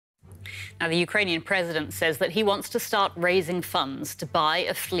Now, the Ukrainian president says that he wants to start raising funds to buy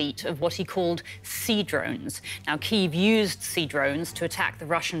a fleet of what he called sea drones. Now, Kyiv used sea drones to attack the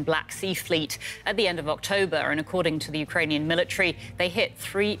Russian Black Sea Fleet at the end of October, and according to the Ukrainian military, they hit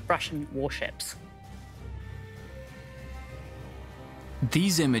 3 Russian warships.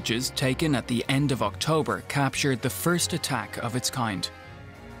 These images, taken at the end of October, captured the first attack of its kind.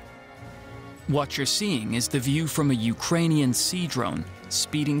 What you're seeing is the view from a Ukrainian sea drone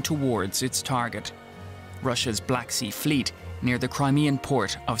speeding towards its target, Russia's Black Sea Fleet near the Crimean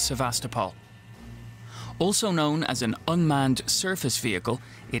port of Sevastopol. Also known as an unmanned surface vehicle,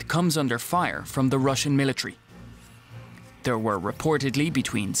 it comes under fire from the Russian military. There were reportedly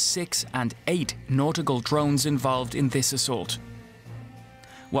between 6 and 8 nautical drones involved in this assault.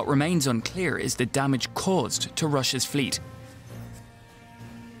 What remains unclear is the damage caused to Russia's fleet.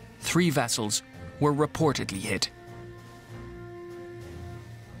 3 vessels were reportedly hit.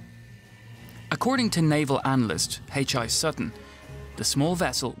 According to naval analyst H.I. Sutton, the small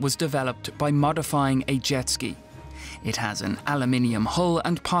vessel was developed by modifying a jet ski. It has an aluminium hull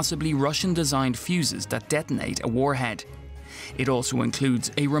and possibly Russian-designed fuses that detonate a warhead. It also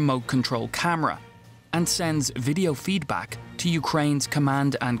includes a remote control camera and sends video feedback to Ukraine's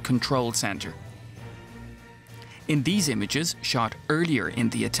command and control center. In these images, shot earlier in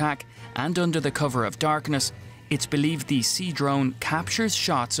the attack and under the cover of darkness, it's believed the sea drone captures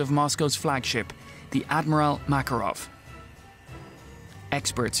shots of Moscow's flagship, the Admiral Makarov.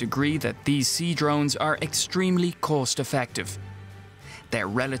 Experts agree that these sea drones are extremely cost-effective. They're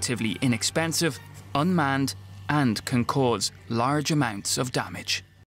relatively inexpensive, unmanned, and can cause large amounts of damage.